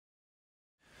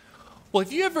Well,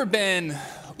 have you ever been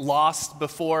lost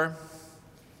before?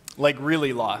 Like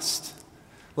really lost?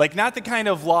 Like not the kind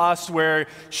of lost where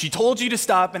she told you to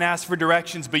stop and ask for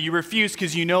directions, but you refuse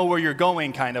because you know where you're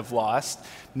going kind of lost.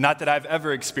 Not that I've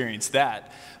ever experienced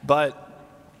that,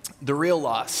 but the real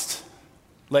lost.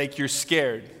 Like you're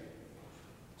scared.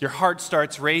 Your heart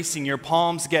starts racing, your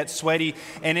palms get sweaty,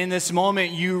 and in this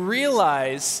moment you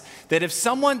realize that if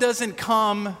someone doesn't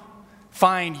come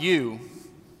find you,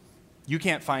 you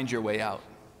can't find your way out.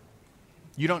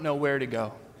 You don't know where to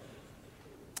go.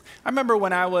 I remember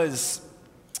when I was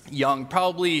young,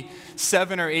 probably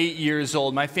 7 or 8 years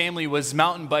old, my family was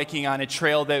mountain biking on a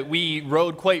trail that we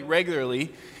rode quite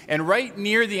regularly. And right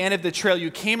near the end of the trail,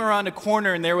 you came around a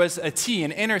corner and there was a T,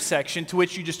 an intersection, to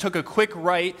which you just took a quick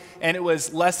right, and it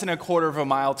was less than a quarter of a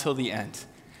mile till the end.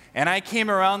 And I came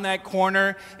around that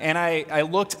corner and I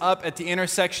looked up at the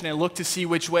intersection and looked to see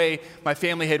which way my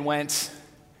family had went,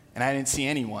 and I didn't see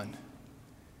anyone.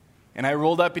 And I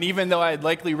rolled up, and even though I had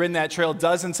likely ridden that trail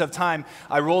dozens of times,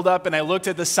 I rolled up and I looked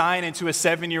at the sign, and to a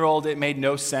 7-year-old, it made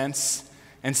no sense.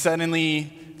 And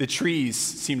suddenly, the trees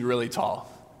seemed really tall.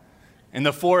 And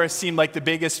the forest seemed like the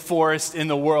biggest forest in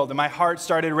the world. And my heart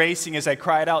started racing as I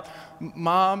cried out,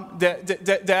 Mom,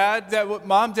 Dad,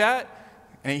 Mom, Dad.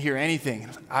 I didn't hear anything.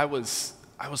 I was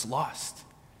lost.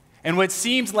 And what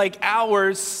seemed like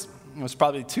hours, it was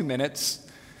probably 2 minutes,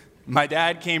 my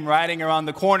dad came riding around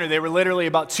the corner. They were literally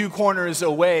about 2 corners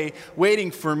away, waiting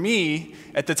for me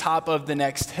at the top of the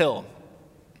next hill.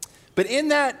 But in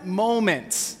that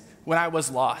moment when I was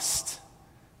lost,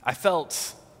 I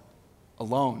felt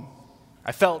alone.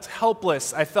 I felt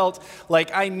helpless. I felt like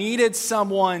I needed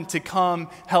someone to come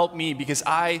help me because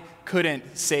I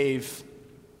couldn't save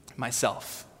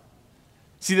myself.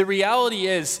 See, the reality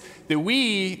is that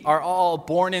we are all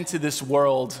born into this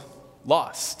world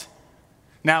lost.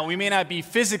 Now, we may not be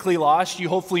physically lost. You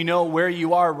hopefully know where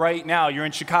you are right now. You're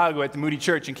in Chicago at the Moody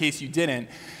Church, in case you didn't.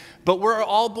 But we're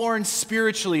all born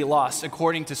spiritually lost,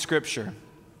 according to Scripture.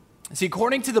 See,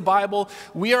 according to the Bible,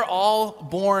 we are all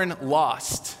born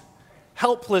lost,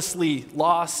 helplessly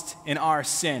lost in our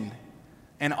sin.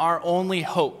 And our only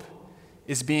hope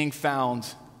is being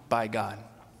found by God.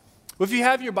 Well, if you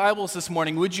have your Bibles this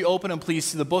morning, would you open them, please,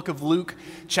 to the book of Luke,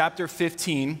 chapter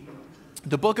 15.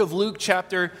 The book of Luke,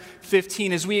 chapter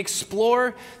 15, as we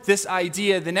explore this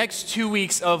idea the next 2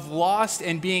 weeks of lost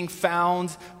and being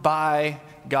found by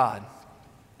God.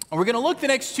 And we're going to look the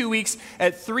next 2 weeks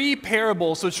at 3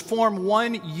 parables which form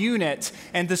one unit.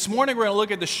 And this morning we're going to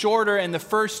look at the shorter and the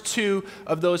first 2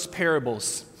 of those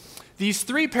parables. These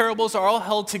 3 parables are all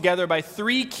held together by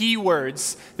 3 key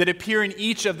words that appear in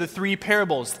each of the 3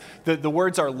 parables. The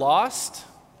words are lost,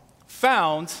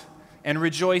 found, and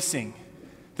rejoicing.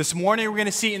 This morning we're going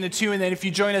to see it in the 2, and then if you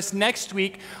join us next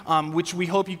week, which we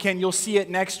hope you can, you'll see it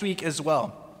next week as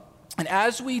well. And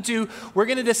as we do, we're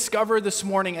going to discover this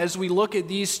morning, as we look at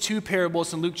these 2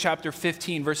 parables in Luke chapter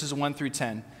 15, verses 1 through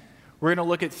 10, we're going to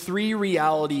look at 3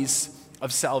 realities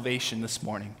of salvation this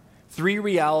morning. 3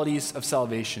 realities of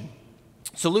salvation.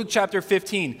 So Luke chapter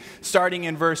 15, starting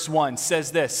in verse 1,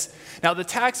 says this: Now the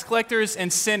tax collectors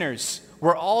and sinners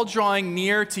were all drawing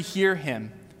near to hear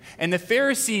him. And the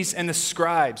Pharisees and the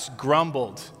scribes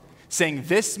grumbled, saying,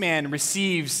 This man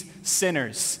receives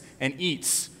sinners and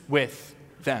eats with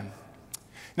them.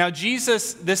 Now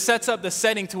this sets up the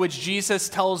setting to which Jesus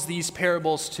tells these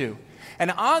parables to.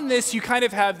 And on this, you kind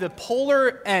of have the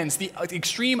polar ends, the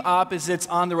extreme opposites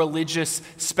on the religious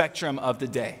spectrum of the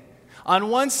day. On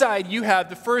one side, you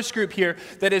have the first group here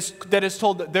that is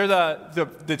told that they're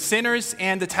the sinners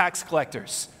and the tax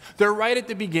collectors. They're right at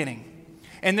the beginning.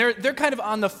 And they're kind of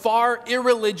on the far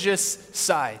irreligious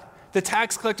side. The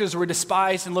tax collectors were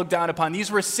despised and looked down upon.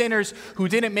 These were sinners who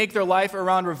didn't make their life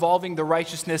around revolving the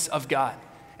righteousness of God.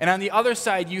 And on the other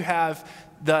side, you have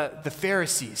the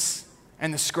Pharisees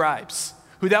and the scribes,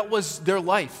 who that was their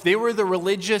life. They were the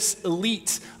religious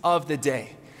elite of the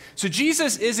day. So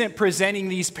Jesus isn't presenting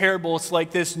these parables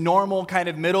like this normal kind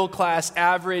of middle-class,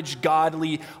 average,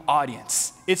 godly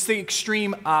audience. It's the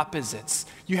extreme opposites.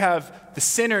 You have the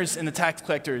sinners and the tax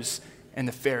collectors and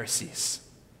the Pharisees.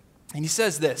 And he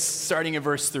says this, starting in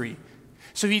verse 3.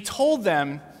 So he told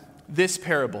them this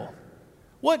parable.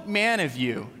 What man of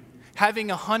you, having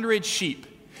 100 sheep,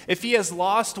 if he has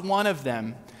lost one of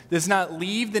them, does not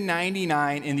leave the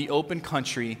 99 in the open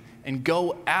country and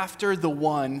go after the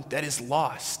one that is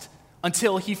lost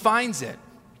until he finds it?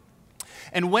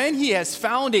 And when he has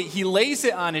found it, he lays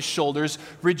it on his shoulders,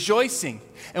 rejoicing.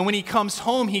 And when he comes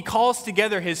home, he calls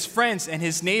together his friends and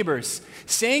his neighbors,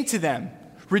 saying to them,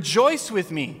 Rejoice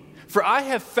with me, for I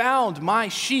have found my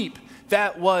sheep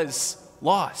that was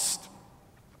lost.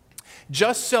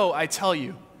 Just so, I tell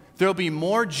you, there will be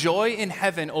more joy in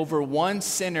heaven over one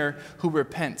sinner who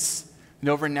repents than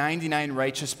over 99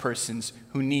 righteous persons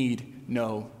who need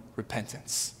no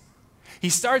repentance. He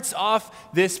starts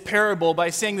off this parable by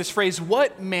saying this phrase,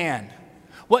 what man?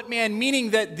 What man,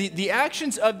 meaning that the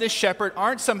actions of this shepherd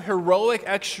aren't some heroic,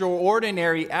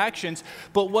 extraordinary actions,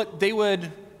 but what they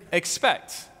would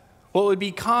expect, what would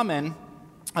be common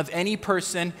of any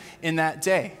person in that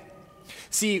day.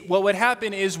 See, what would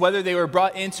happen is whether they were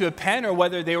brought into a pen or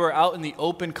whether they were out in the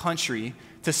open country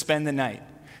to spend the night,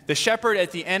 the shepherd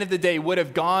at the end of the day would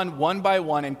have gone one by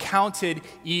one and counted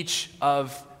each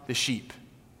of the sheep.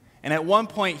 And at one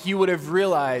point, he would have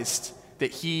realized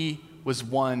that he was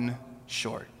one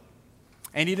short.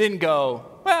 And he didn't go,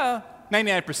 well,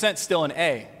 99% still an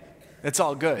A. That's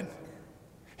all good.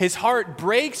 His heart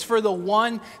breaks for the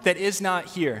one that is not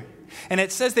here. And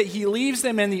it says that he leaves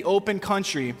them in the open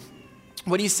country.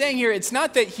 What he's saying here, it's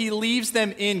not that he leaves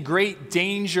them in great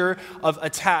danger of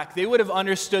attack. They would have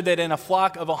understood that in a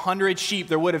flock of 100 sheep,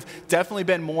 there would have definitely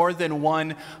been more than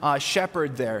one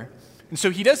shepherd there. And so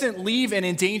he doesn't leave and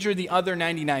endanger the other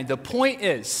 99. The point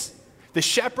is, the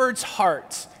shepherd's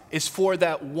heart is for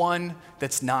that one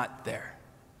that's not there.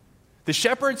 The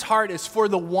shepherd's heart is for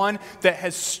the one that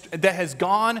has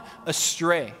gone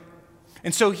astray.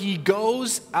 And so he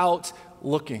goes out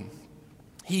looking.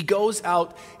 He goes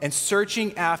out and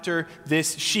searching after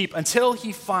this sheep until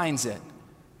he finds it,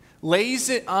 lays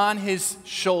it on his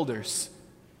shoulders,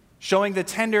 showing the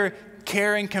tender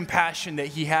care and compassion that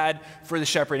he had for the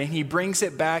shepherd, and he brings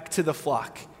it back to the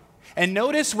flock. And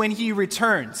notice when he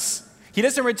returns, he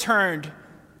doesn't return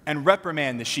and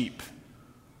reprimand the sheep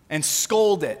and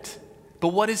scold it. But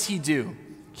what does he do?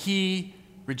 He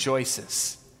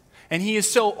rejoices. And he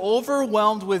is so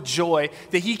overwhelmed with joy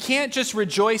that he can't just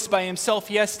rejoice by himself.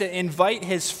 He has to invite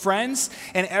his friends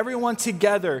and everyone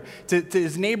together to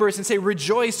his neighbors and say,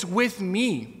 rejoice with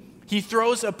me. He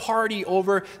throws a party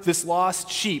over this lost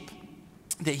sheep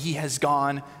that he has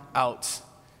gone out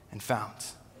and found.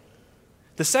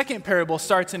 The second parable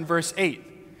starts in verse 8.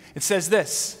 It says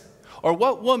this, or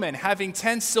what woman having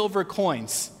 10 silver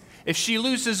coins, if she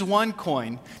loses one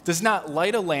coin, does not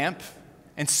light a lamp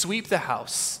and sweep the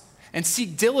house and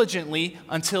seek diligently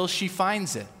until she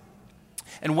finds it?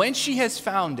 And when she has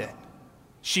found it,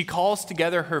 she calls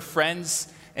together her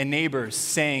friends and neighbors,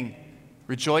 saying,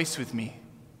 rejoice with me,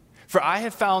 for I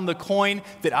have found the coin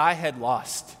that I had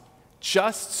lost.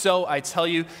 Just so, I tell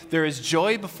you, there is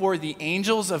joy before the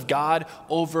angels of God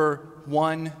over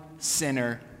one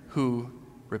sinner who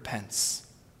repents.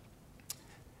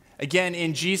 Again,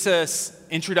 in Jesus'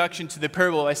 introduction to the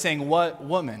parable, by saying, what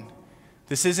woman?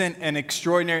 This isn't an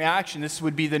extraordinary action. This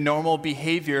would be the normal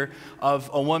behavior of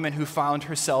a woman who found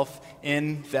herself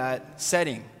in that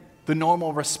setting, the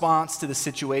normal response to the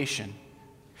situation.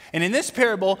 And in this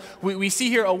parable, we see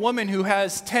here a woman who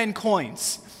has 10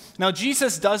 coins. Now,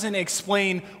 Jesus doesn't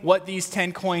explain what these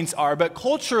 10 coins are, but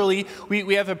culturally,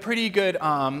 we have a pretty good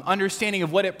understanding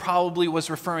of what it probably was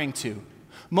referring to.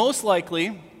 Most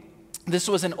likely, this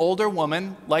was an older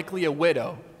woman, likely a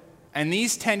widow, and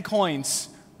these 10 coins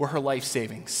were her life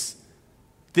savings.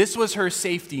 This was her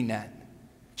safety net.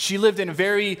 She lived in a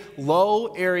very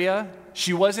low area.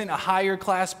 She wasn't a higher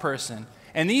class person.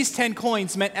 And these 10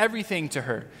 coins meant everything to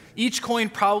her. Each coin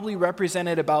probably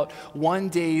represented about 1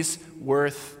 day's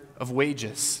worth of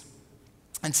wages.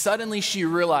 And suddenly she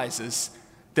realizes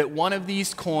that one of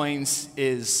these coins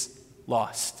is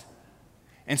lost.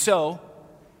 And so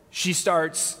she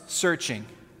starts searching.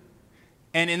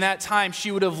 And in that time, she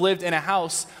would have lived in a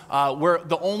house where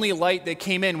the only light that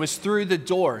came in was through the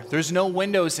door. There's no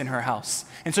windows in her house.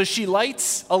 And so she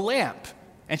lights a lamp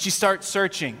and she starts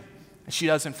searching, and she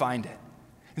doesn't find it.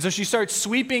 And so she starts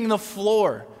sweeping the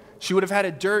floor. She would have had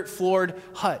a dirt-floored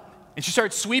hut. And she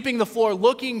starts sweeping the floor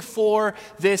looking for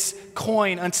this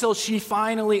coin until she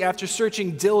finally, after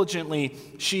searching diligently,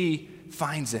 she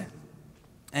finds it.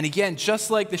 And again,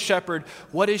 just like the shepherd,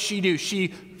 what does she do? She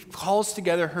calls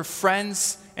together her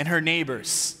friends and her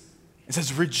neighbors and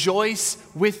says, rejoice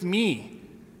with me,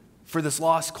 for this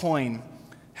lost coin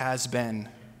has been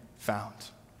found.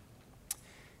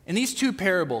 In these two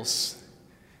parables,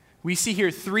 we see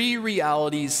here 3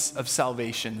 realities of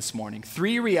salvation this morning.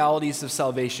 3 realities of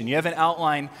salvation. You have an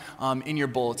outline in your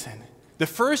bulletin. The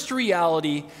first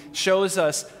reality shows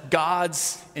us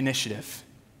God's initiative.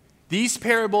 These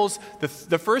parables,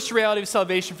 the first reality of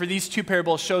salvation for these 2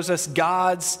 parables shows us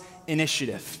God's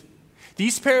initiative.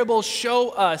 These parables show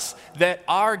us that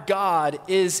our God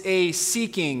is a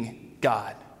seeking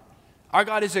God. Our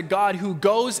God is a God who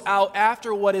goes out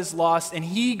after what is lost, and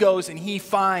he goes and he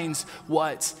finds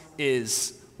what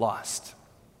is lost.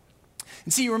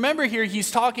 And see, remember here,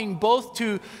 he's talking both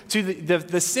to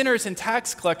the sinners and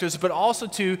tax collectors, but also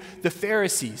to the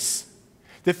Pharisees.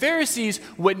 The Pharisees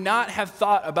would not have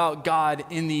thought about God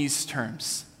in these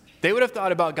terms. They would have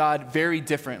thought about God very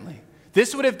differently.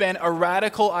 This would have been a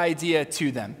radical idea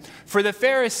to them. For the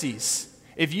Pharisees,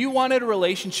 if you wanted a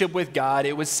relationship with God,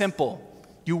 it was simple.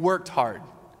 You worked hard.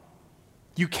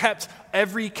 You kept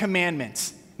every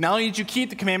commandment. Not only did you keep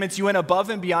the commandments, you went above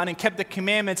and beyond and kept the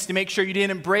commandments to make sure you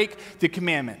didn't break the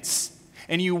commandments.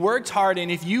 And you worked hard,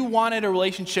 and if you wanted a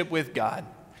relationship with God,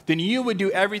 then you would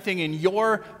do everything in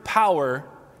your power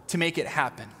to make it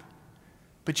happen.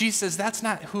 But Jesus says that's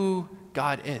not who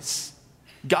God is.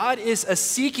 God is a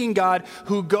seeking God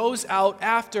who goes out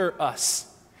after us.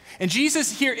 And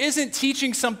Jesus here isn't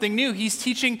teaching something new. He's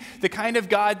teaching the kind of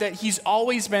God that he's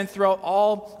always been throughout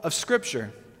all of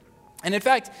Scripture. And in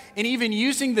fact, in even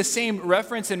using the same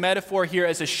reference and metaphor here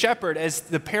as a shepherd, as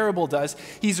the parable does,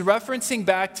 he's referencing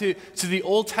back to the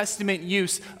Old Testament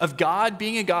use of God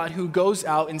being a God who goes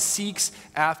out and seeks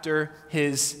after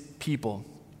his people.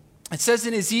 It says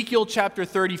in Ezekiel chapter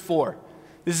 34,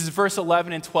 this is verse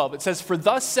 11 and 12, it says, "For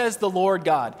thus says the Lord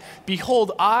God,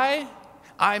 behold, I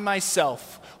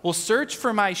myself will search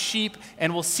for my sheep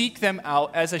and will seek them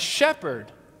out as a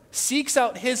shepherd seeks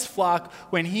out his flock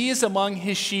when he is among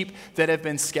his sheep that have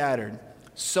been scattered.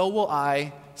 So will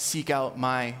I seek out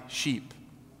my sheep.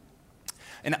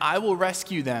 And I will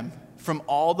rescue them from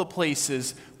all the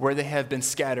places where they have been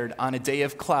scattered on a day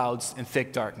of clouds and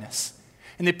thick darkness."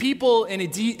 And the people in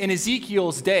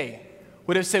Ezekiel's day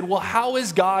would have said, well, how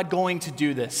is God going to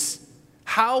do this?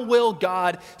 How will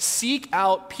God seek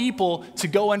out people to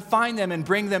go and find them and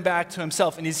bring them back to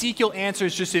himself? And Ezekiel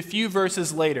answers just a few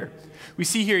verses later. We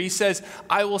see here, he says,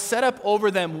 "I will set up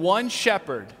over them one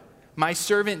shepherd, my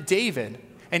servant David,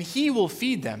 and he will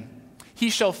feed them. He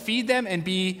shall feed them and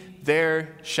be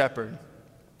their shepherd.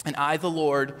 And I, the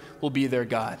Lord, will be their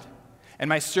God. And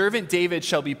my servant David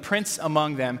shall be prince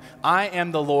among them. I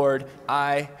am the Lord,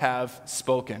 I have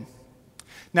spoken."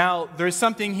 Now, there's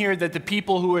something here that the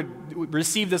people who would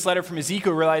receive this letter from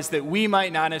Ezekiel realized that we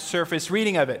might not have surface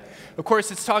reading of it. Of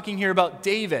course, it's talking here about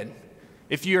David.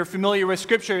 If you're familiar with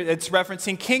Scripture, it's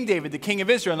referencing King David, the king of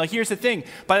Israel. Now, here's the thing.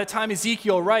 By the time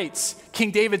Ezekiel writes,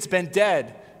 King David's been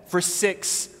dead for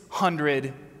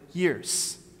 600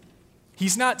 years.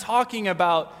 He's not talking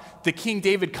about the King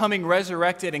David coming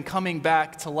resurrected and coming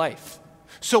back to life.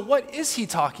 So what is he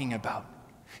talking about?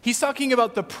 He's talking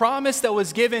about the promise that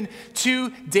was given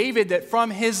to David that from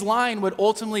his line would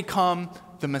ultimately come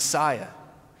the Messiah.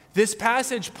 This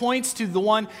passage points to the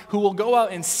one who will go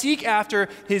out and seek after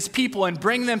his people and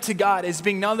bring them to God as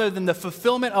being none other than the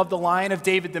fulfillment of the line of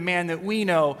David, the man that we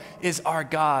know is our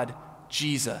God,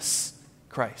 Jesus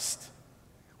Christ.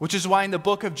 Which is why in the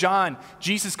book of John,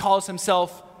 Jesus calls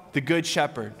himself the Good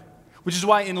Shepherd. Which is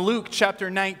why in Luke chapter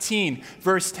 19,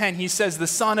 verse 10, he says, "The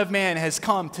Son of Man has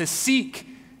come to seek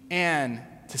and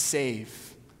to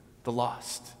save the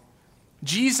lost."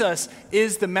 Jesus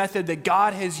is the method that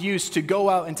God has used to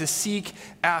go out and to seek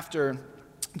after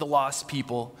the lost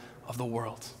people of the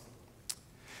world.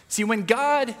 See, when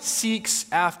God seeks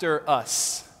after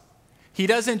us, he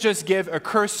doesn't just give a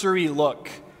cursory look,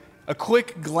 a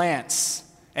quick glance,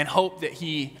 and hope that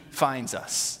he finds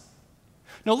us.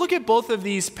 Now look at both of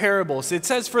these parables. It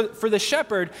says for the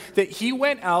shepherd that he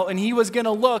went out and he was going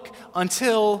to look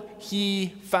until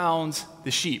he found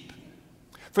the sheep.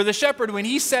 For the shepherd, when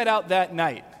he set out that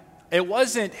night, it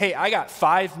wasn't, hey, I got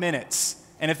 5 minutes,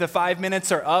 and if the 5 minutes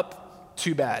are up,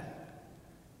 too bad.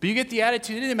 But you get the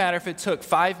attitude, it didn't matter if it took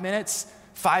 5 minutes,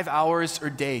 5 hours, or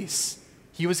days.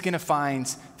 He was going to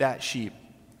find that sheep.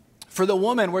 For the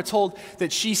woman, we're told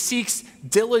that she seeks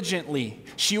diligently.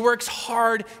 She works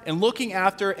hard in looking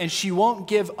after, and she won't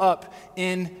give up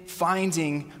in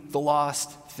finding the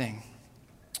lost thing.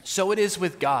 So it is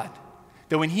with God,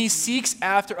 that when he seeks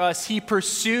after us, he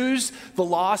pursues the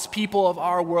lost people of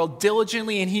our world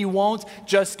diligently, and he won't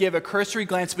just give a cursory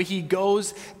glance, but he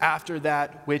goes after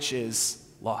that which is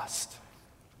lost.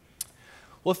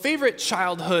 Well, a favorite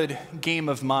childhood game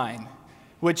of mine,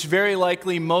 which very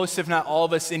likely most, if not all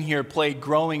of us in here played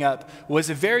growing up, was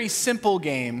a very simple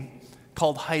game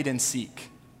called hide and seek.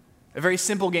 A very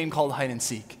simple game called hide and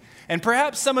seek. And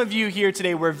perhaps some of you here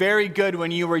today were very good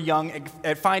when you were young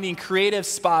at finding creative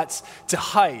spots to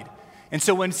hide. And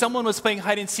so when someone was playing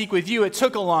hide and seek with you, it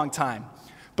took a long time.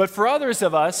 But for others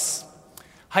of us,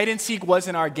 hide and seek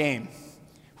wasn't our game.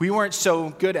 We weren't so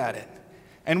good at it.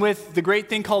 And with the great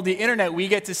thing called the internet, we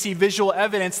get to see visual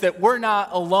evidence that we're not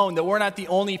alone, that we're not the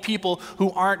only people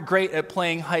who aren't great at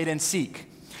playing hide and seek.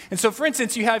 And so, for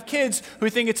instance, you have kids who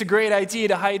think it's a great idea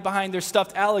to hide behind their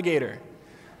stuffed alligator,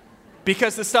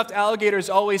 because the stuffed alligator is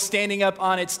always standing up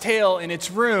on its tail in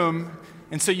its room,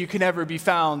 and so you can never be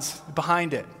found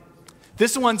behind it.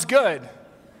 This one's good.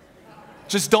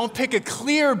 Just don't pick a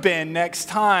clear bin next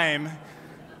time,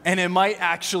 and it might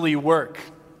actually work.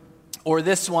 Or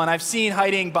this one, I've seen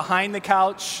hiding behind the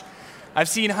couch. I've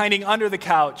seen hiding under the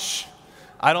couch.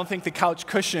 I don't think the couch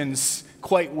cushions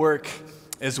quite work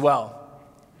as well.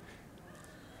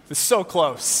 It's so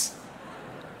close.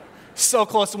 So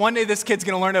close. One day this kid's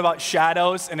going to learn about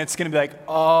shadows, and it's going to be like,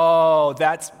 oh,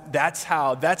 that's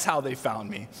how they found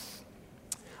me.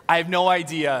 I have no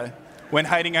idea when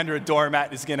hiding under a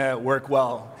doormat is going to work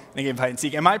well in a game of hide and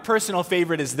seek. And my personal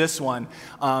favorite is this one.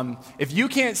 If you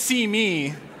can't see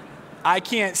me, I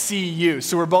can't see you.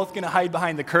 So we're both going to hide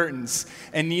behind the curtains,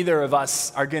 and neither of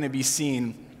us are going to be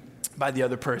seen by the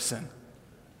other person.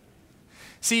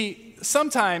 See,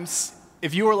 sometimes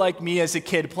if you were like me as a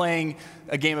kid playing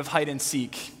a game of hide and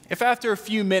seek, if after a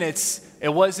few minutes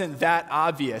it wasn't that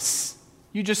obvious,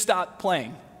 you just stopped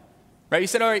playing, right? You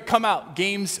said, all right, come out,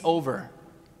 game's over.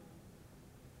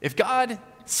 If God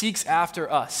seeks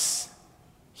after us,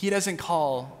 he doesn't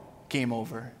call game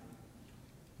over.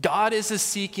 God is a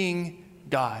seeking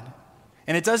God.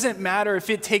 And it doesn't matter if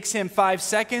it takes him 5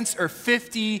 seconds or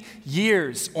 50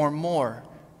 years or more.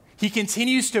 He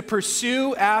continues to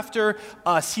pursue after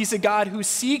us. He's a God who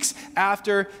seeks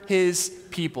after his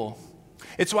people.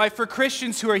 It's why for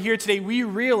Christians who are here today, we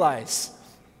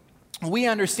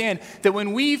understand that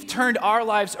when we've turned our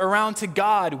lives around to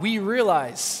God, we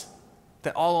realize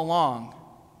that all along,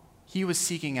 he was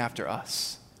seeking after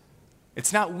us.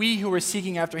 It's not we who were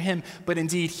seeking after him, but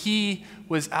indeed he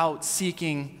was out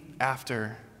seeking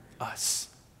after us.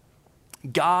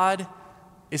 God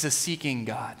is a seeking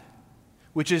God,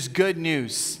 which is good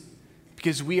news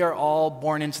because we are all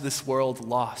born into this world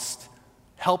lost,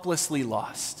 helplessly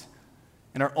lost,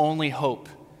 and our only hope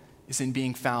is in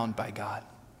being found by God.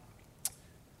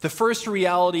 The first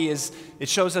reality is it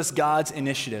shows us God's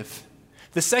initiative.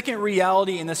 The second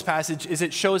reality in this passage is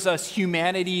it shows us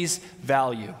humanity's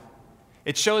value.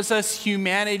 It shows us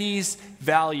humanity's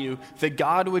value that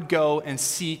God would go and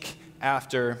seek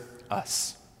after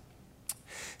us.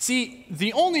 See,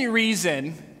 the only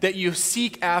reason that you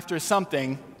seek after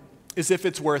something is if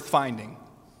it's worth finding.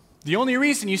 The only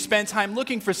reason you spend time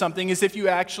looking for something is if you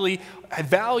actually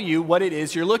value what it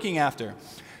is you're looking after.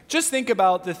 Just think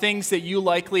about the things that you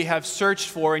likely have searched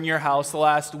for in your house the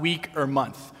last week or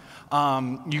month.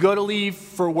 You go to leave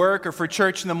for work or for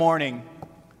church in the morning.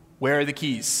 Where are the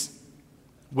keys?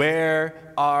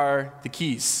 Where are the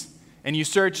keys? And you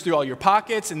search through all your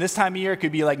pockets, and this time of year it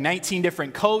could be like 19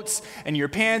 different coats and your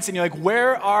pants, and you're like,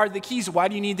 where are the keys? Why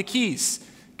do you need the keys?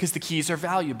 Because the keys are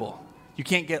valuable. You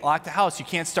can't get locked the house. You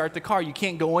can't start the car. You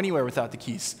can't go anywhere without the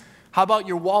keys. How about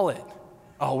your wallet?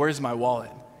 Oh, where's my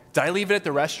wallet? Did I leave it at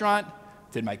the restaurant?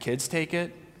 Did my kids take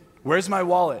it? Where's my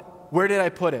wallet? Where did I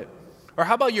put it? Or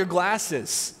how about your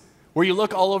glasses, where you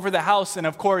look all over the house, and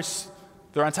of course,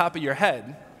 they're on top of your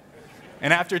head.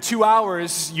 And after 2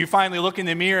 hours, you finally look in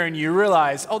the mirror and you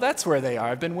realize, oh, that's where they are.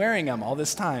 I've been wearing them all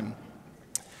this time.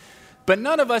 But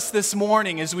none of us this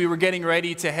morning, as we were getting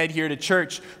ready to head here to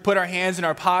church, put our hands in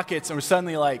our pockets and we're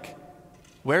suddenly like,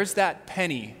 where's that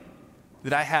penny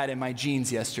that I had in my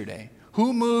jeans yesterday?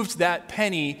 Who moved that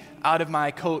penny out of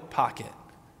my coat pocket?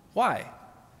 Why?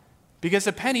 Because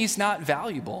a penny's not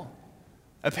valuable.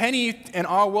 A penny in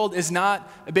our world is not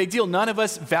a big deal. None of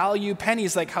us value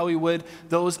pennies like how we would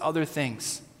those other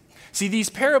things. See, these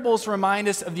parables remind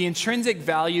us of the intrinsic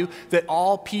value that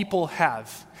all people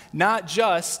have, not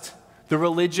just the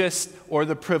religious or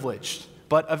the privileged,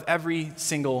 but of every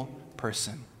single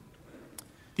person.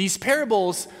 These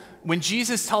parables, when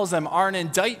Jesus tells them, are an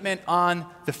indictment on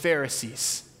the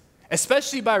Pharisees,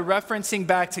 especially by referencing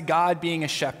back to God being a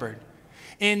shepherd.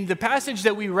 In the passage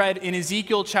that we read in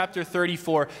Ezekiel chapter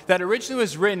 34, that originally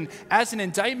was written as an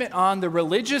indictment on the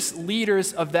religious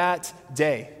leaders of that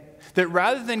day. That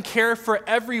rather than care for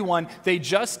everyone, they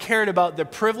just cared about the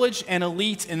privileged and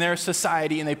elite in their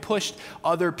society, and they pushed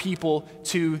other people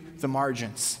to the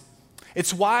margins.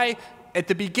 It's why at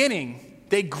the beginning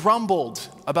they grumbled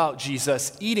about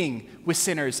Jesus eating with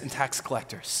sinners and tax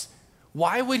collectors.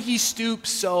 Why would he stoop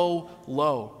so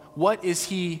low? What is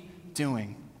he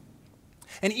doing?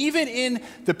 And even in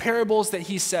the parables that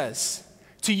he says,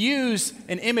 to use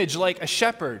an image like a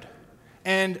shepherd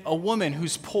and a woman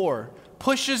who's poor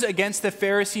pushes against the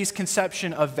Pharisees'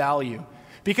 conception of value.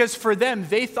 Because for them,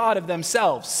 they thought of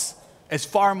themselves as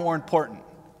far more important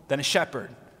than a shepherd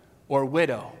or a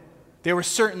widow. They were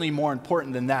certainly more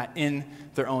important than that in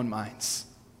their own minds.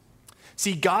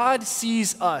 See, God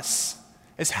sees us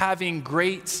as having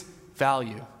great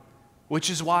value. which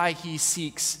is why he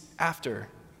seeks after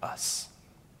us.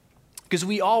 Because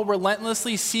we all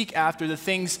relentlessly seek after the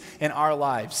things in our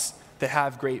lives that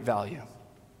have great value.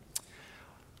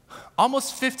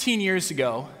 Almost 15 years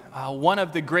ago, one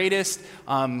of the greatest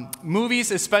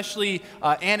movies, especially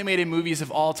animated movies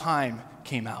of all time,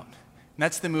 came out. And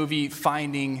that's the movie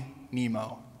Finding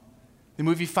Nemo. The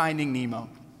movie Finding Nemo.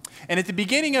 And at the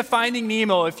beginning of Finding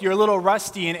Nemo, if you're a little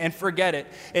rusty and forget it,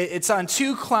 it's on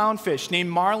two clownfish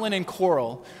named Marlin and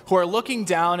Coral who are looking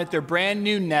down at their brand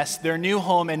new nest, their new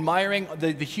home, admiring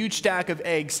the huge stack of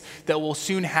eggs that will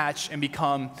soon hatch and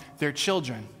become their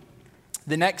children.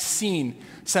 The next scene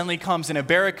suddenly comes and a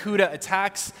barracuda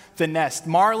attacks the nest.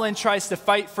 Marlin tries to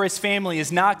fight for his family,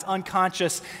 is knocked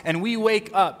unconscious, and he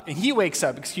wakes up,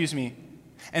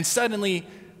 and suddenly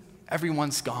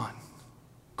everyone's gone.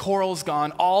 Coral's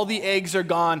gone, all the eggs are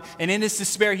gone, and in his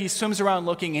despair, he swims around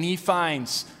looking, and he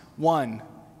finds one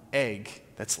egg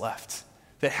that's left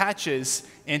that hatches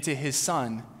into his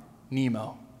son,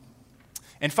 Nemo.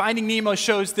 And Finding Nemo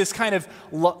shows this kind of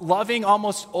loving,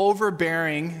 almost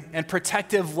overbearing and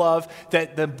protective love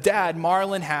that the dad,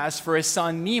 Marlin, has for his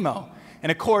son, Nemo.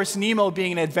 And of course, Nemo,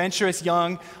 being an adventurous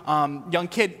young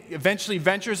kid, eventually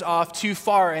ventures off too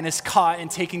far and is caught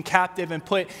and taken captive and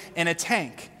put in a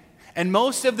tank. And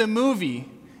most of the movie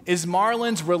is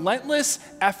Marlin's relentless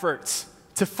efforts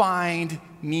to find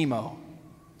Nemo.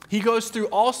 He goes through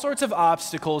all sorts of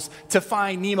obstacles to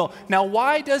find Nemo. Now,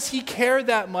 why does he care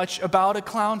that much about a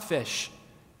clownfish?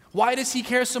 Why does he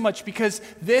care so much? Because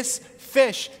this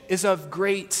fish is of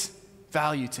great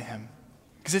value to him.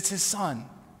 Because it's his son.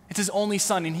 It's his only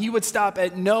son. And he would stop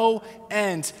at no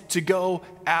end to go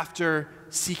after,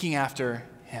 seeking after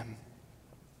him.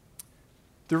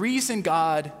 The reason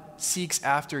God seeks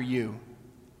after you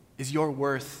is you're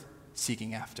worth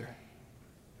seeking after.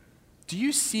 Do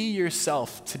you see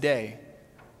yourself today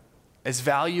as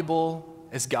valuable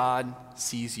as God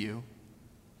sees you?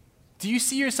 Do you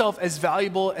see yourself as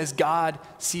valuable as God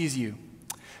sees you?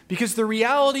 Because the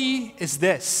reality is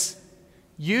this: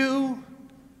 you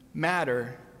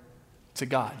matter to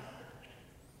God.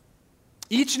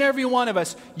 Each and every one of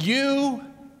us, you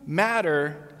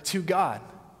matter to God.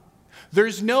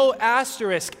 There's no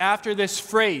asterisk after this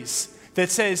phrase that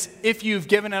says, if you've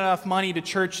given enough money to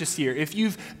church this year, if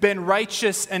you've been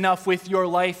righteous enough with your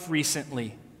life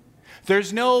recently.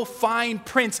 There's no fine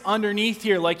print underneath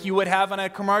here like you would have on a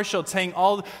commercial saying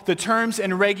all the terms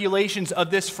and regulations of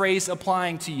this phrase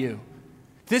applying to you.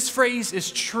 This phrase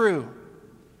is true,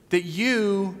 that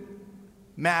you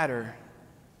matter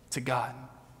to God.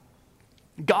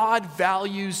 God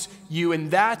values you,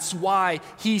 and that's why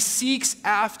he seeks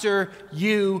after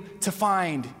you to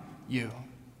find you.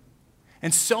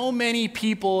 And so many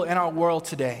people in our world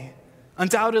today,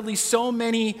 undoubtedly so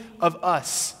many of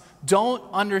us, don't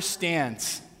understand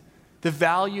the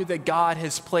value that God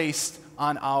has placed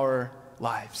on our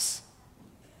lives.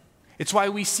 It's why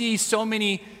we see so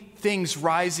many things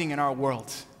rising in our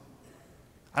world.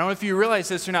 I don't know if you realize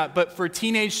this or not, but for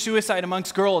teenage suicide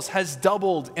amongst girls has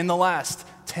doubled in the last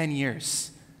 10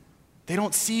 years. They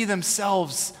don't see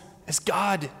themselves as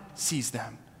God sees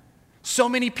them. So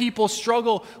many people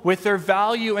struggle with their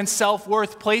value and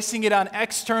self-worth, placing it on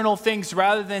external things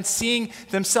rather than seeing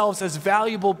themselves as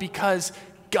valuable because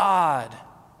God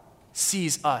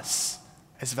sees us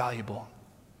as valuable.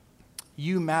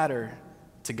 You matter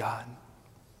to God.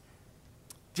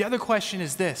 The other question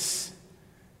is this: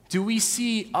 do we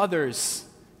see others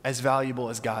as valuable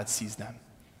as God sees them?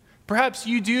 Perhaps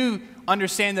you do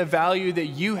understand the value that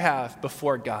you have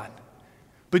before God.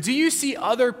 But do you see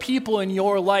other people in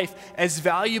your life as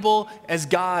valuable as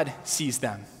God sees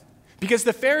them? Because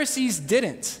the Pharisees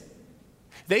didn't.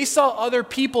 They saw other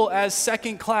people as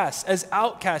second class, as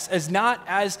outcasts, as not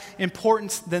as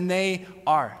important than they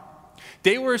are.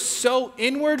 They were so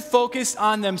inward focused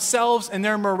on themselves and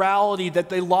their morality that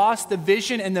they lost the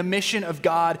vision and the mission of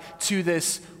God to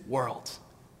this world.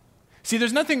 See,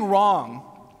 there's nothing wrong.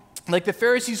 Like the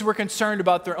Pharisees were concerned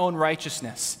about their own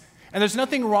righteousness. And there's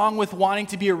nothing wrong with wanting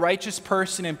to be a righteous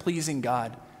person and pleasing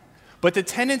God. But the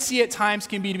tendency at times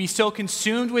can be to be so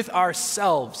consumed with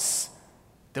ourselves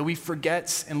that we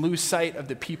forget and lose sight of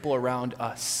the people around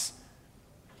us.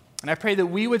 And I pray that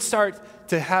we would start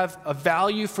to have a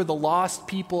value for the lost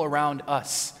people around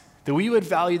us, that we would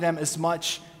value them as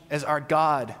much as our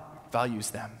God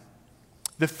values them.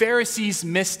 The Pharisees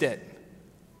missed it.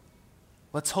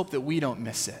 Let's hope that we don't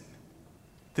miss it.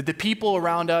 That the people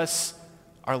around us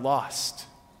are lost,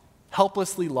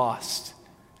 helplessly lost,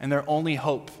 and their only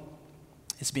hope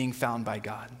is being found by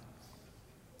God.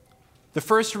 The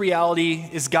first reality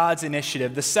is God's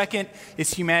initiative. The second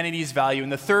is humanity's value.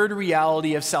 And the third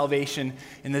reality of salvation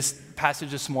in this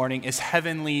passage this morning is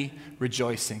heavenly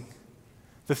rejoicing.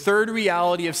 The third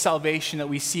reality of salvation that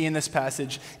we see in this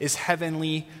passage is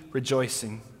heavenly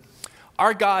rejoicing.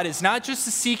 Our God is not just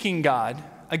a seeking God,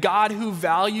 a God who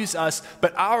values us,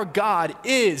 but our God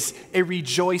is a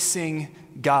rejoicing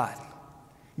God.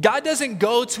 God doesn't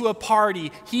go to a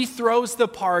party. He throws the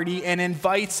party and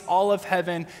invites all of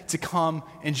heaven to come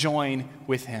and join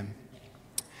with him.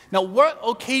 Now, what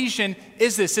occasion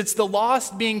is this? It's the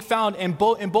lost being found. In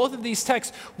both of these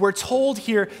texts, we're told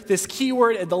here this key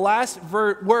word at the last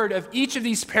word of each of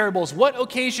these parables. What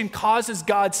occasion causes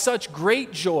God such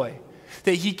great joy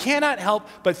that he cannot help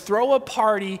but throw a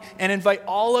party and invite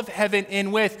all of heaven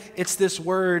in with? It's this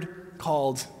word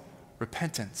called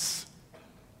repentance.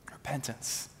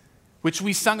 Repentance, which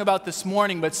we sung about this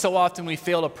morning, but so often we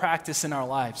fail to practice in our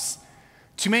lives.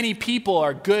 Too many people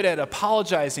are good at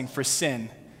apologizing for sin,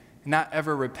 not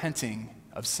ever repenting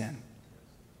of sin.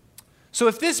 So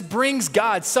if this brings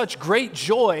God such great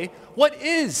joy, what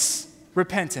is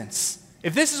repentance?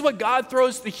 If this is what God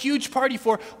throws the huge party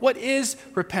for, what is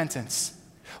repentance?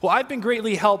 Well, I've been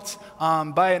greatly helped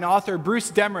by an author,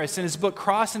 Bruce Demarest, in his book,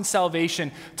 Cross and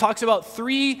Salvation, talks about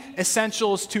three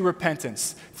essentials to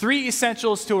repentance. Three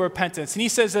essentials to repentance. And he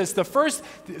says this: the first,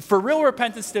 for real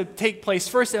repentance to take place,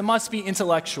 first it must be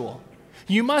intellectual.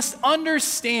 You must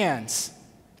understand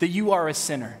that you are a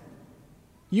sinner.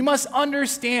 You must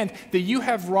understand that you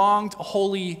have wronged a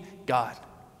holy God.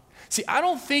 See, I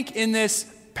don't think in this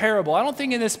parable, I don't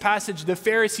think in this passage the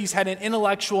Pharisees had an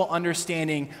intellectual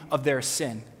understanding of their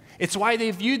sin. It's why they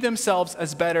viewed themselves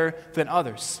as better than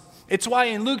others. It's why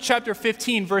in Luke chapter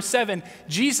 15, verse 7,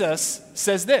 Jesus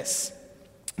says this: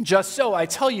 "Just so, I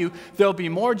tell you, there'll be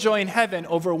more joy in heaven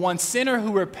over one sinner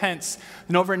who repents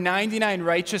than over 99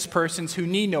 righteous persons who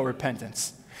need no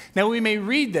repentance." Now we may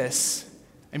read this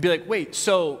and be like, wait,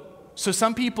 so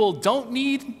some people don't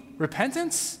need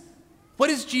repentance? What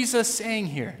is Jesus saying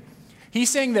here? He's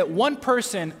saying that one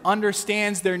person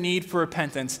understands their need for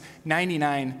repentance,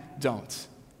 99 don't.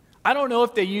 I don't know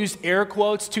if they used air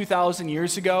quotes 2,000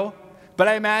 years ago, but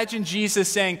I imagine Jesus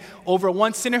saying over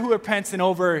one sinner who repents and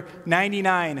over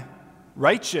 99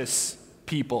 righteous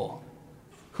people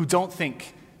who don't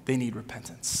think they need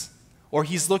repentance. Or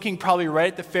he's looking probably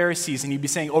right at the Pharisees and he'd be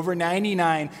saying over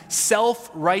 99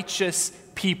 self-righteous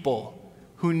people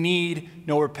who need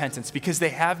no repentance because they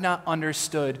have not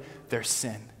understood their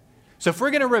sin. So if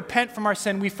we're going to repent from our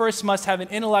sin, we first must have an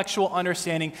intellectual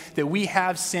understanding that we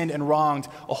have sinned and wronged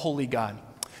a holy God.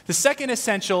 The second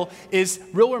essential is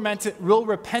real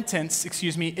repentance,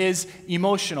 is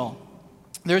emotional.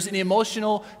 There's an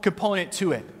emotional component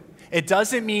to it. It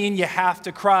doesn't mean you have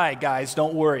to cry, guys.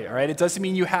 Don't worry, all right? It doesn't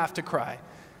mean you have to cry.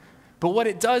 But what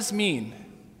it does mean,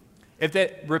 if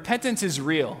that repentance is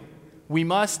real, we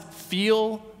must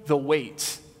feel the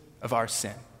weight of our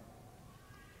sin.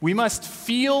 We must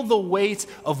feel the weight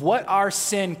of what our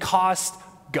sin cost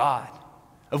God,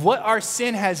 of what our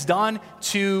sin has done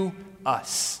to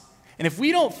us. And if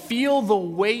we don't feel the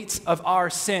weight of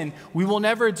our sin, we will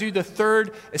never do the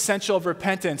third essential of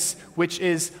repentance, which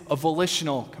is a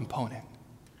volitional component.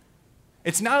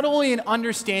 It's not only an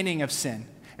understanding of sin,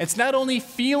 it's not only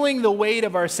feeling the weight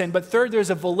of our sin, but third,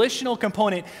 there's a volitional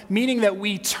component, meaning that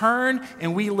we turn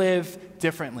and we live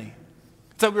differently.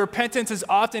 So repentance is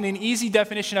often, an easy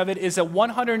definition of it is a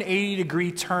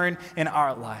 180-degree turn in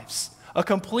our lives. A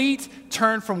complete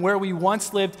turn from where we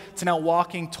once lived to now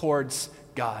walking towards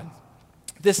God.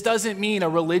 This doesn't mean a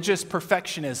religious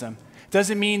perfectionism. It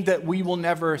doesn't mean that we will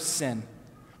never sin.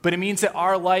 But it means that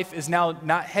our life is now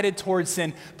not headed towards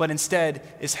sin, but instead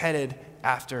is headed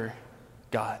after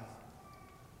God.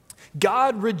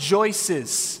 God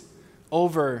rejoices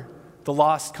over the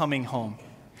lost coming home.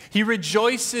 He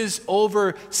rejoices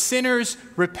over sinners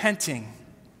repenting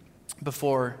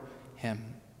before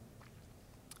him.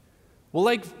 Well,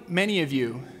 like many of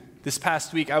you, this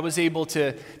past week, I was able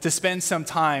to spend some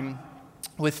time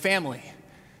with family.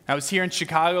 I was here in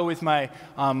Chicago with my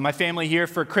family here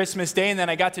for Christmas Day, and then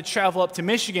I got to travel up to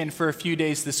Michigan for a few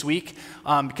days this week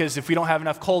because if we don't have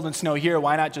enough cold and snow here,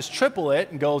 why not just triple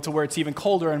it and go to where it's even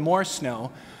colder and more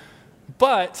snow?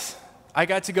 But I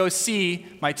got to go see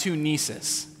my two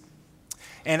nieces.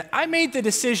 And I made the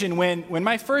decision when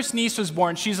my first niece was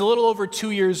born, she's a little over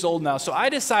 2 years old now, so I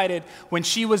decided when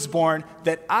she was born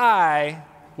that I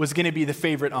was going to be the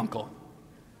favorite uncle.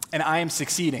 And I am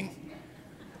succeeding.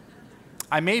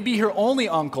 I may be her only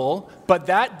uncle, but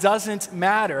that doesn't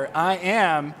matter. I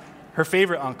am her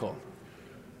favorite uncle.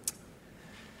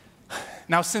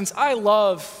 Now, since I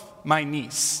love my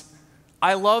niece,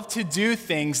 I love to do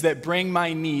things that bring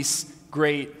my niece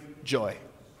great joy.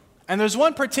 And there's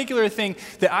one particular thing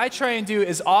that I try and do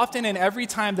as often and every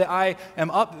time that I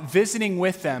am up visiting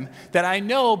with them that I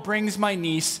know brings my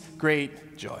niece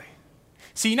great joy.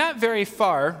 See, not very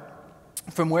far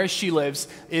from where she lives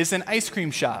is an ice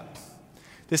cream shop.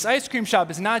 This ice cream shop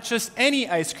is not just any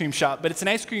ice cream shop, but it's an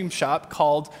ice cream shop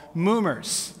called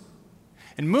Moomers.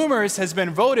 And Moomers has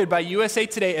been voted by USA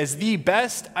Today as the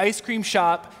best ice cream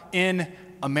shop in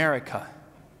America.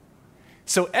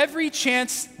 So every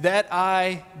chance that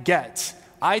I get,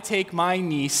 I take my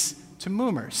niece to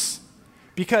Moomers.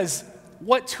 Because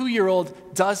what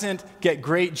 2-year-old doesn't get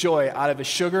great joy out of a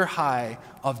sugar high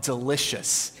of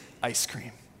delicious ice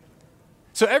cream?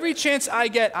 So every chance I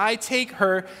get, I take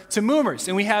her to Moomers,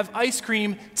 and we have ice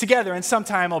cream together, and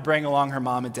sometime I'll bring along her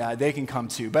mom and dad. They can come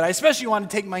too. But I especially want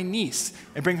to take my niece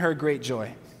and bring her great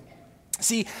joy.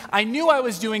 See, I knew I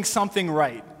was doing something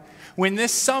right when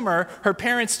this summer her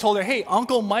parents told her, hey,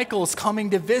 Uncle Michael's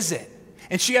coming to visit.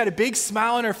 And she had a big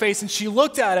smile on her face, and she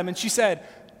looked at him and she said,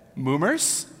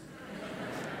 Moomers?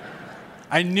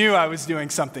 I knew I was doing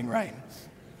something right.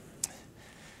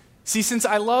 See, since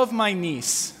I love my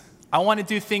niece, I want to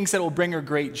do things that will bring her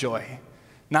great joy.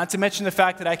 Not to mention the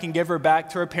fact that I can give her back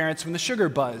to her parents when the sugar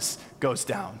buzz goes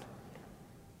down.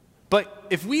 But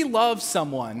if we love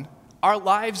someone, our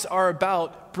lives are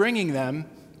about bringing them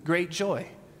great joy.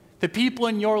 The people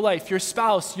in your life, your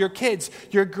spouse, your kids,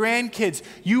 your grandkids,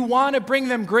 you want to bring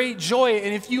them great joy.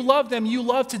 And if you love them, you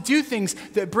love to do things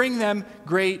that bring them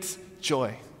great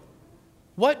joy.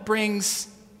 What brings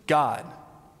God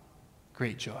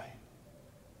great joy?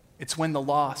 It's when the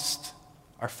lost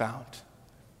are found.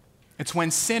 It's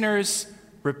when sinners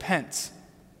repent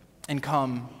and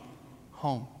come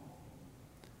home.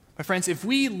 My friends, if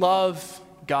we love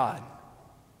God,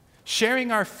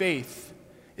 sharing our faith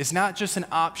is not just an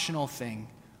optional thing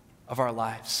of our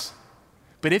lives.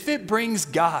 But if it brings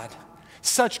God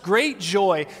such great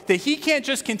joy that he can't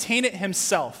just contain it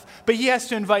himself, but he has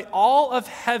to invite all of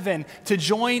heaven to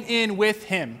join in with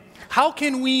him, how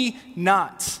can we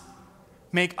not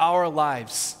make our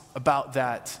lives about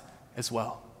that as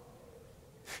well?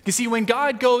 You see, when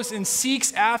God goes and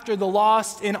seeks after the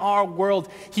lost in our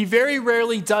world, he very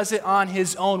rarely does it on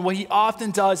his own. What he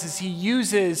often does is he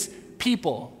uses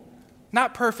people,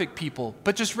 not perfect people,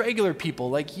 but just regular people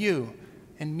like you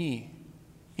and me.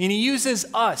 And he uses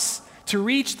us to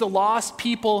reach the lost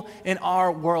people in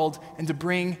our world and to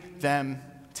bring them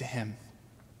to him.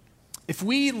 If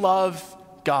we love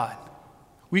God,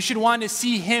 we should want to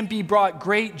see him be brought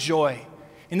great joy.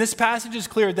 And this passage is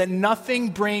clear that nothing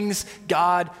brings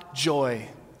God joy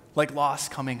like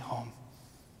lost coming home.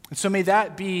 And so may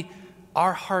that be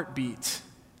our heartbeat.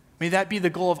 May that be the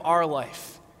goal of our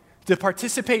life, to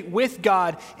participate with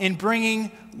God in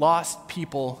bringing lost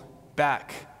people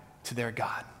back to their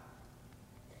God.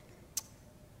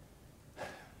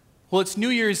 Well, it's New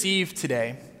Year's Eve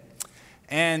today,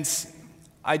 and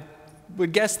I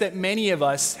would guess that many of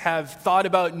us have thought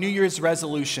about New Year's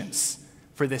resolutions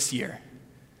for this year.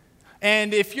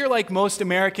 And if you're like most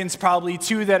Americans, probably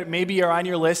two that maybe are on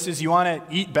your list is you want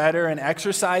to eat better and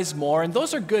exercise more, and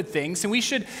those are good things, and we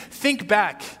should think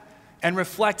back and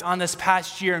reflect on this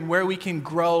past year and where we can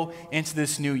grow into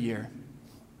this new year.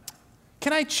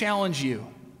 Can I challenge you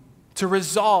to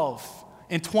resolve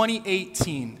in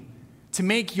 2018 to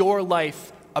make your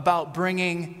life about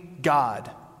bringing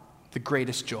God the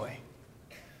greatest joy?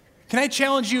 Can I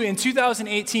challenge you in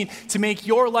 2018 to make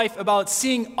your life about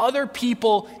seeing other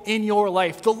people in your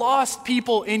life, the lost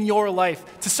people in your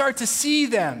life, to start to see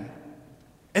them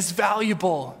as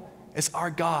valuable as our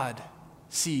God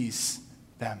sees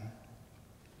them?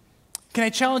 Can I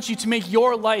challenge you to make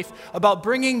your life about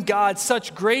bringing God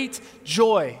such great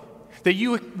joy that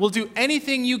you will do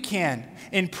anything you can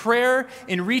in prayer,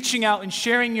 in reaching out and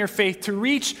sharing your faith to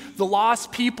reach the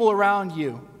lost people around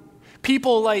you?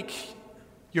 People like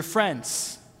your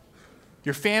friends,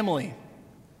 your family,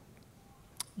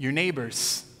 your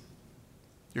neighbors,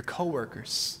 your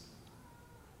coworkers,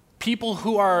 people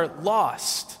who are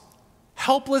lost,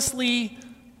 helplessly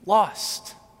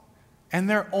lost, and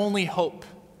their only hope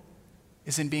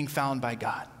is in being found by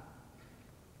God.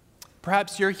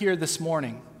 Perhaps you're here this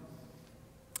morning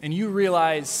and you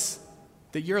realize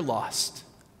that you're lost,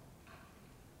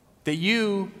 that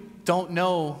you don't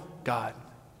know God.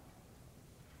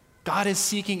 God is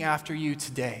seeking after you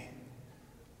today.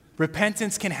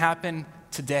 Repentance can happen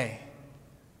today.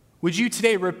 Would you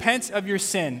today repent of your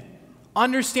sin,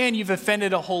 understand you've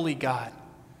offended a holy God,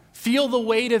 feel the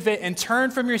weight of it, and turn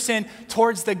from your sin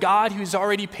towards the God who's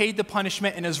already paid the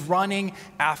punishment and is running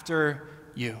after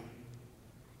you?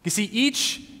 You see,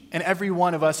 each and every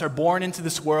one of us are born into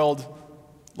this world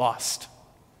lost,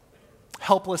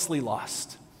 helplessly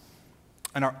lost,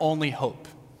 and our only hope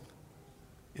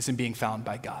is in being found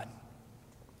by God.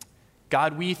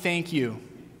 God, we thank you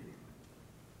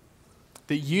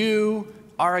that you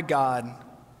are a God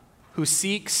who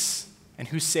seeks and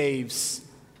who saves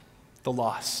the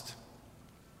lost.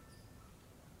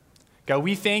 God,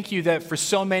 we thank you that for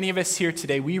so many of us here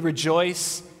today, we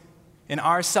rejoice in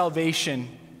our salvation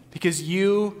because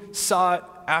you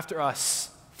sought after us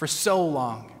for so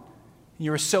long.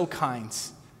 You were so kind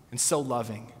and so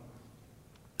loving.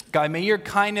 God, may your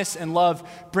kindness and love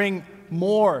bring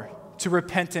more to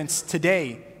repentance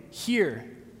today, here.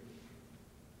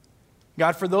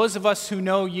 God, for those of us who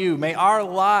know you, may our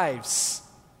lives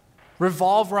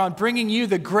revolve around bringing you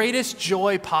the greatest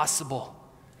joy possible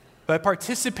by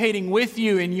participating with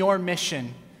you in your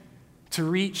mission to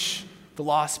reach the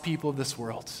lost people of this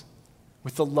world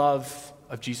with the love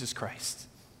of Jesus Christ.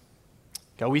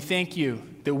 God, we thank you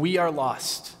that we are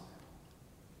lost,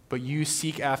 but you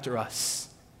seek after us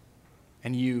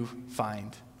and you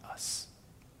find us.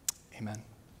 Amen.